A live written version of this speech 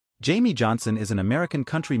Jamey Johnson is an American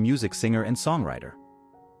country music singer and songwriter.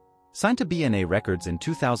 Signed to BNA Records in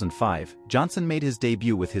 2005, Johnson made his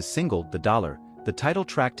debut with his single, The Dollar, the title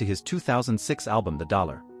track to his 2006 album The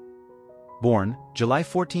Dollar. Born, July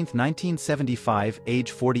 14, 1975,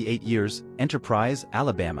 age 48 years, Enterprise,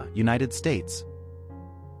 Alabama, United States.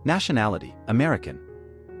 Nationality, American.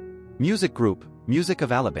 Music group, Music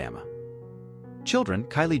of Alabama. Children,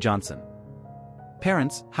 Kylie Johnson.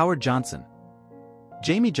 Parents, Howard Johnson.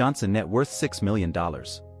 Jamey Johnson, net worth $6 million.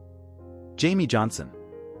 Jamey Johnson.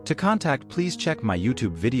 To contact, please check my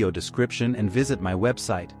YouTube video description and visit my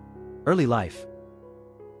website. Early life.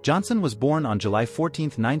 Johnson was born on July 14,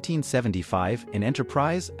 1975, in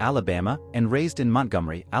Enterprise, Alabama, and raised in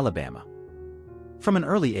Montgomery, Alabama. From an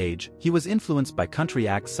early age, he was influenced by country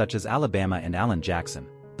acts such as Alabama and Alan Jackson.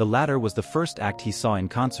 The latter was the first act he saw in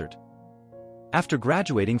concert. After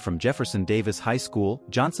graduating from Jefferson Davis High School,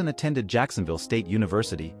 Johnson attended Jacksonville State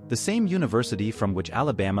University, the same university from which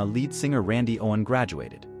Alabama lead singer Randy Owen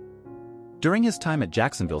graduated. During his time at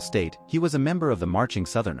Jacksonville State, he was a member of the Marching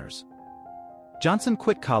Southerners. Johnson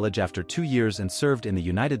quit college after 2 years and served in the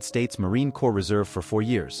United States Marine Corps Reserve for 4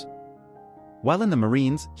 years. While in the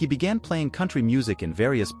Marines, he began playing country music in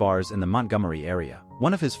various bars in the Montgomery area.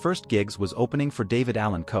 One of his first gigs was opening for David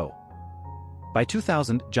Allan Coe. By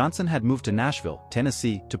 2000, Johnson had moved to Nashville,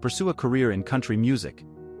 Tennessee, to pursue a career in country music.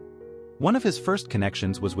 One of his first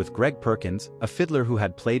connections was with Greg Perkins, a fiddler who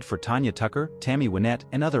had played for Tanya Tucker, Tammy Wynette,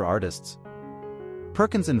 and other artists.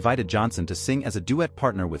 Perkins invited Johnson to sing as a duet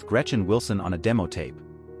partner with Gretchen Wilson on a demo tape.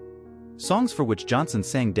 Songs for which Johnson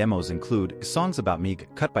sang demos include Songs About Me,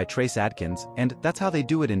 cut by Trace Adkins, and That's How They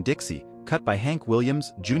Do It in Dixie, cut by Hank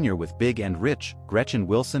Williams, Jr. with Big and Rich, Gretchen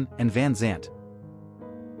Wilson, and Van Zant.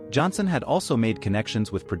 Johnson had also made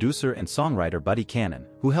connections with producer and songwriter Buddy Cannon,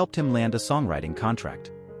 who helped him land a songwriting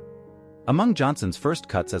contract. Among Johnson's first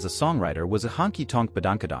cuts as a songwriter was a Honky Tonk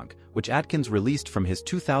Badonkadonk, which Adkins released from his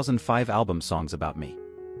 2005 album Songs About Me.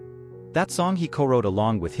 That song he co-wrote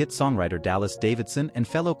along with hit songwriter Dallas Davidson and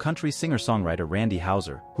fellow country singer-songwriter Randy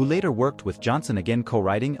Houser, who later worked with Johnson again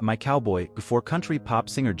co-writing My Cowboy for country pop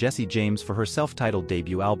singer Jessie James for her self-titled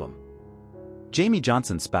debut album. Jamey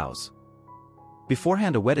Johnson's spouse.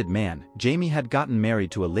 Beforehand a wedded man, Jamey had gotten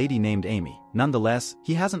married to a lady named Amy. Nonetheless,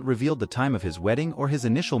 he hasn't revealed the time of his wedding or his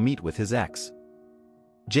initial meet with his ex.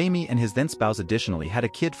 Jamey and his then-spouse additionally had a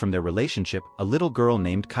kid from their relationship, a little girl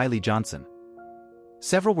named Kylie Johnson.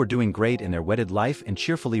 Several were doing great in their wedded life and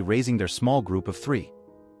cheerfully raising their small group of 3.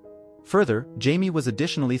 Further, Jamey was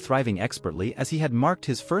additionally thriving expertly as he had marked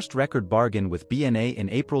his first record bargain with BNA in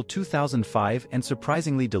April 2005 and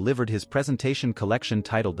surprisingly delivered his presentation collection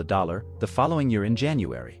titled The Dollar the following year in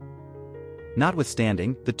January.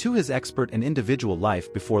 Notwithstanding, the two his expert and individual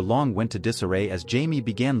life before long went to disarray as Jamey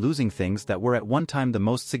began losing things that were at one time the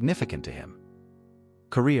most significant to him.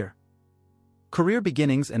 Career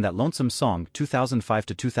beginnings and That Lonesome Song 2005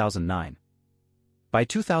 to 2009. By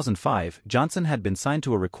 2005, Johnson had been signed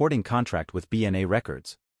to a recording contract with BNA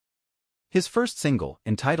Records. His first single,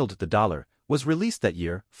 entitled The Dollar, was released that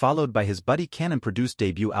year, followed by his Buddy Cannon-produced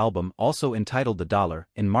debut album also entitled The Dollar,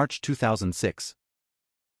 in March 2006.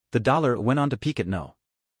 The Dollar went on to peak at No.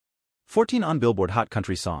 14 on Billboard Hot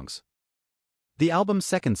Country Songs. The album's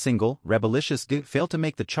second single, Rebelicious G, failed to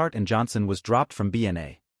make the chart and Johnson was dropped from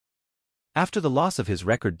BNA. After the loss of his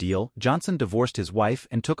record deal, Johnson divorced his wife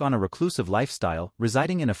and took on a reclusive lifestyle,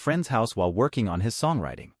 residing in a friend's house while working on his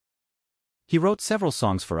songwriting. He wrote several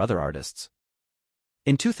songs for other artists.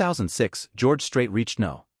 In 2006, George Strait reached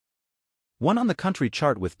No. 1 on the country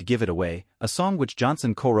chart with Give It Away, a song which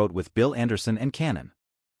Johnson co-wrote with Bill Anderson and Cannon.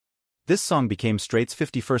 This song became Strait's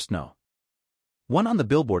 51st No. 1 on the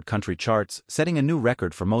Billboard country charts, setting a new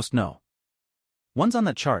record for most No. 1s on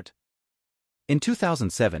that chart. In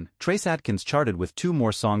 2007, Trace Adkins charted with 2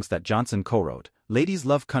 more songs that Johnson co-wrote, Ladies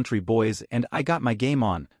Love Country Boys and I Got My Game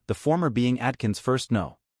On, the former being Adkins' first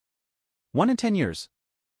No. 1 in 10 years.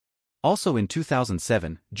 Also in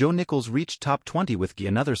 2007, Joe Nichols reached top 20 with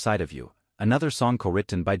Another Side of You, another song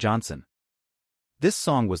co-written by Johnson. This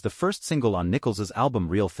song was the first single on Nichols' album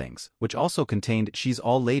Real Things, which also contained She's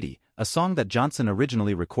All Lady, a song that Johnson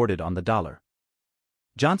originally recorded on The Dollar.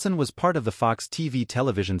 Johnson was part of the Fox TV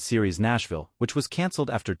television series Nashville, which was canceled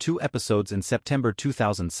after 2 episodes in September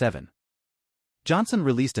 2007. Johnson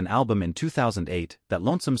released an album in 2008, That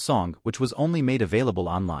Lonesome Song, which was only made available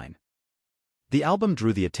online. The album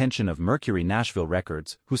drew the attention of Mercury Nashville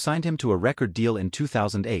Records, who signed him to a record deal in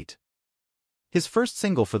 2008. His first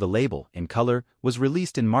single for the label, In Color, was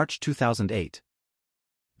released in March 2008.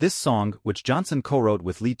 This song, which Johnson co-wrote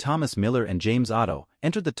with Lee Thomas Miller and James Otto,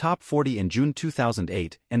 entered the top 40 in June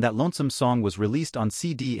 2008, and That Lonesome Song was released on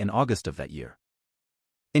CD in August of that year.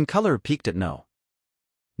 In Color peaked at No.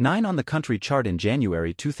 9 on the country chart in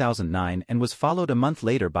January 2009 and was followed a month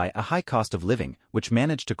later by A High Cost of Living, which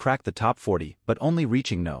managed to crack the top 40, but only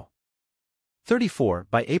reaching No. 34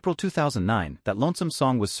 by April 2009. That Lonesome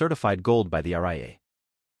Song was certified gold by the RIA.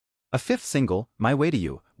 A fifth single, My Way to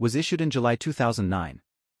You, was issued in July 2009.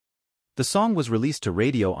 The song was released to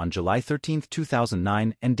radio on July 13,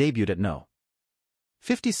 2009 and debuted at No.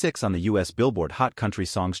 56 on the U.S. Billboard Hot Country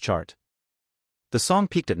Songs chart. The song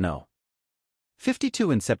peaked at No.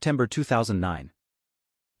 52 in September 2009.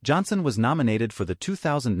 Johnson was nominated for the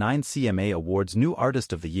 2009 CMA Awards New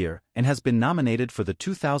Artist of the Year and has been nominated for the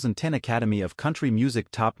 2010 Academy of Country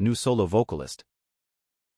Music Top New Solo Vocalist.